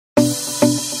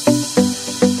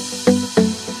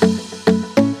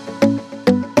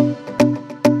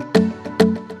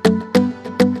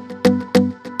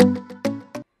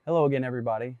again,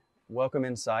 everybody. Welcome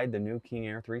inside the new King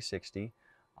Air 360.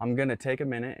 I'm going to take a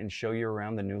minute and show you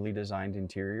around the newly designed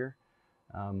interior.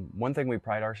 One thing we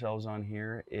pride ourselves on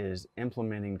here is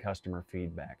implementing customer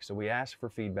feedback. So we ask for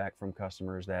feedback from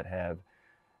customers that have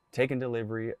taken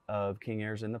delivery of King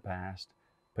Airs in the past,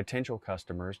 potential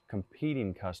customers,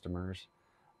 competing customers,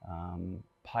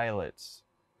 pilots,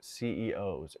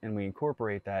 CEOs, and we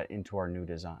incorporate that into our new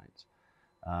designs.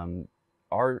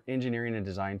 Our engineering and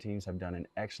design teams have done an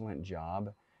excellent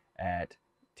job at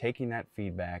taking that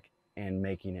feedback and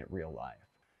making it real life.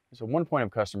 So one point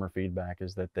of customer feedback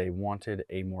is that they wanted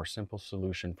a more simple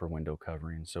solution for window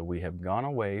covering. So we have gone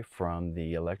away from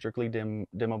the electrically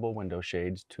dimmable window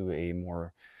shades to a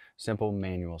more simple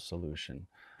manual solution.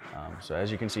 So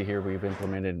as you can see here, we've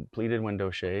implemented pleated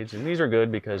window shades, and these are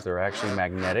good because they're actually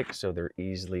magnetic, so they're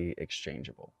easily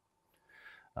exchangeable.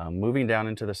 Moving down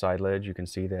into the side ledge, you can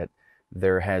see that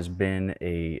there has been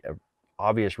a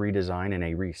obvious redesign and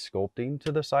a resculpting to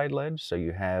the side ledge. So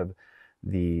you have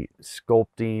the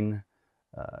sculpting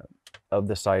of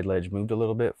the side ledge moved a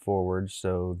little bit forward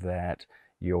so that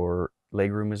your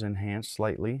legroom is enhanced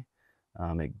slightly.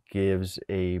 It gives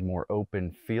a more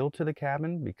open feel to the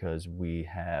cabin because we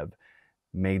have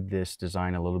made this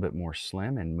design a little bit more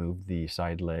slim and moved the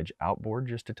side ledge outboard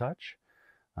just a touch.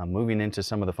 Moving into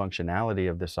some of the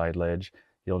functionality of the side ledge,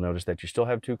 you'll notice that you still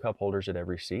have 2 cup holders at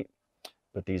every seat,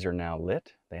 but these are now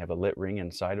lit. They have a lit ring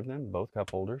inside of them, both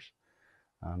cup holders.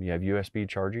 You have USB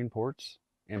charging ports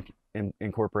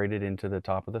incorporated into the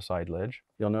top of the side ledge.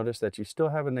 You'll notice that you still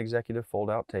have an executive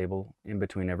fold-out table in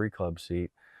between every club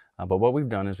seat, but what we've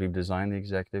done is we've designed the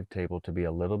executive table to be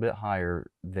a little bit higher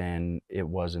than it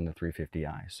was in the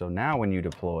 350i. So now when you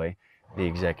deploy the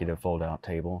executive fold-out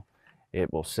table,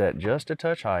 it will set just a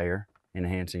touch higher,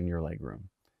 enhancing your legroom.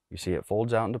 You see it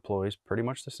folds out and deploys pretty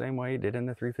much the same way it did in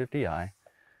the 350i.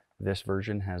 This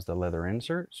version has the leather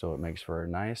insert, so it makes for a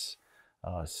nice,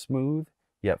 smooth,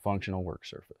 yet functional work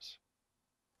surface.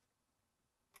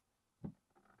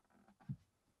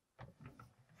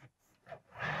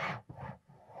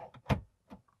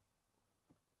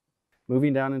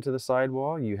 Moving down into the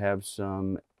sidewall, you have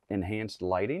some enhanced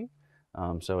lighting.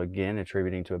 So again,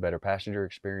 attributing to a better passenger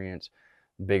experience,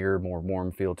 bigger, more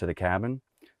warm feel to the cabin.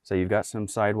 So you've got some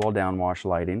sidewall downwash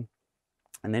lighting,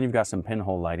 and then you've got some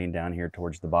pinhole lighting down here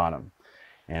towards the bottom.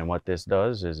 And what this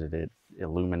does is it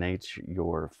illuminates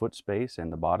your foot space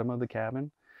and the bottom of the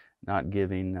cabin, not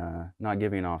giving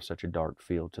off such a dark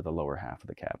feel to the lower half of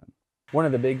the cabin. One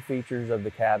of the big features of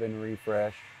the cabin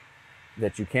refresh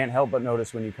that you can't help but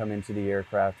notice when you come into the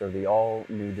aircraft are the all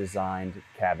new designed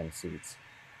cabin seats.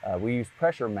 We use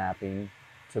pressure mapping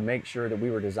to make sure that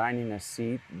we were designing a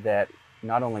seat that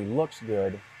not only looks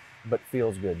good, but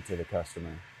feels good to the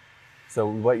customer. So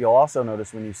what you'll also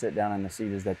notice when you sit down in the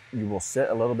seat is that you will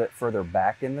sit a little bit further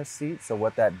back in the seat. So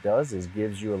what that does is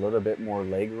gives you a little bit more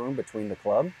leg room between the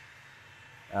club.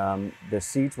 The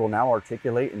seats will now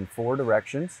articulate in 4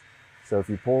 directions. So if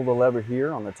you pull the lever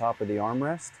here on the top of the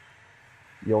armrest,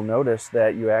 you'll notice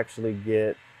that you actually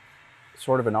get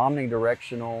sort of an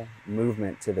omnidirectional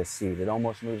movement to the seat. It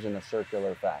almost moves in a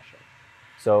circular fashion.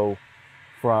 So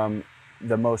from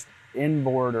the most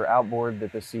inboard or outboard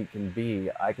that the seat can be,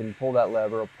 I can pull that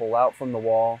lever, pull out from the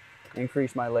wall,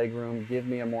 increase my leg room, give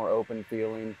me a more open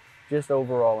feeling, just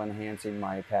overall enhancing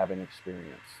my cabin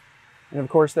experience. And of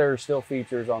course, there are still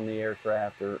features on the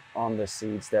aircraft or on the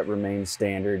seats that remain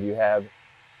standard. You have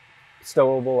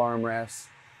stowable armrests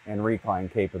and recline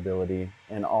capability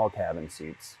in all cabin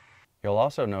seats. You'll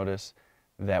also notice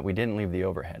that we didn't leave the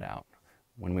overhead out.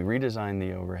 When we redesigned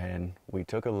the overhead, we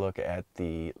took a look at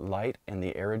the light and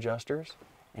the air adjusters,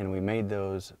 and we made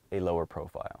those a lower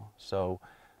profile. So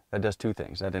that does 2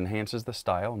 things. That enhances the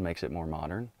style and makes it more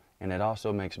modern, and it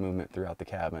also makes movement throughout the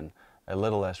cabin a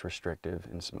little less restrictive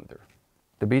and smoother.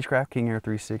 The Beechcraft King Air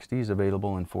 360 is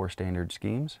available in 4 standard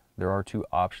schemes. There are 2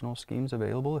 optional schemes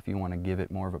available if you want to give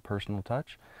it more of a personal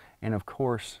touch. And of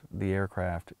course, the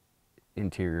aircraft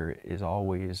interior is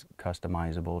always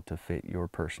customizable to fit your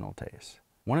personal taste.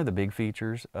 One of the big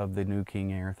features of the new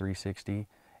King Air 360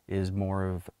 is more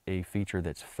of a feature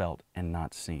that's felt and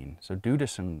not seen. So due to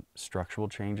some structural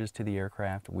changes to the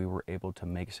aircraft, we were able to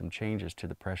make some changes to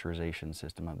the pressurization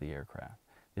system of the aircraft.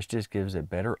 This just gives a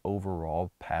better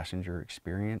overall passenger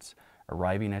experience,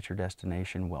 arriving at your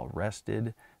destination well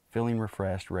rested, feeling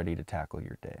refreshed, ready to tackle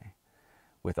your day.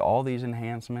 With all these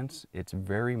enhancements, it's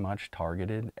very much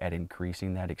targeted at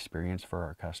increasing that experience for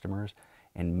our customers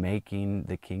and making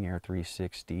the King Air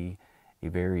 360 a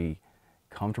very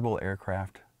comfortable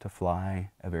aircraft to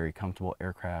fly, a very comfortable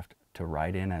aircraft to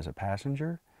ride in as a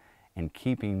passenger, and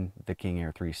keeping the King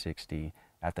Air 360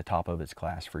 at the top of its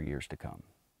class for years to come.